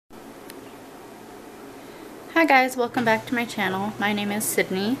Hi guys, welcome back to my channel. My name is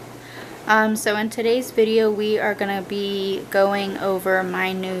Sydney. So in today's video we are going to be going over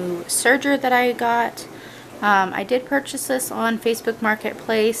my new Serger that I got. I did purchase this on Facebook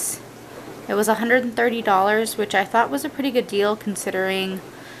Marketplace. It was $130, which I thought was a pretty good deal considering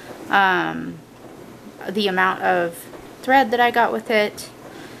the amount of thread that I got with it.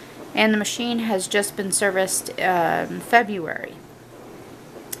 And the machine has just been serviced in February.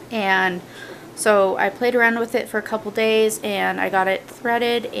 And so I played around with it for a couple days and I got it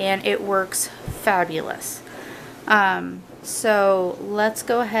threaded and it works fabulous. So let's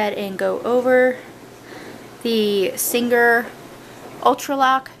go ahead and go over the Serger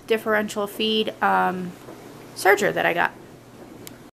Ultralock differential feed serger that I got.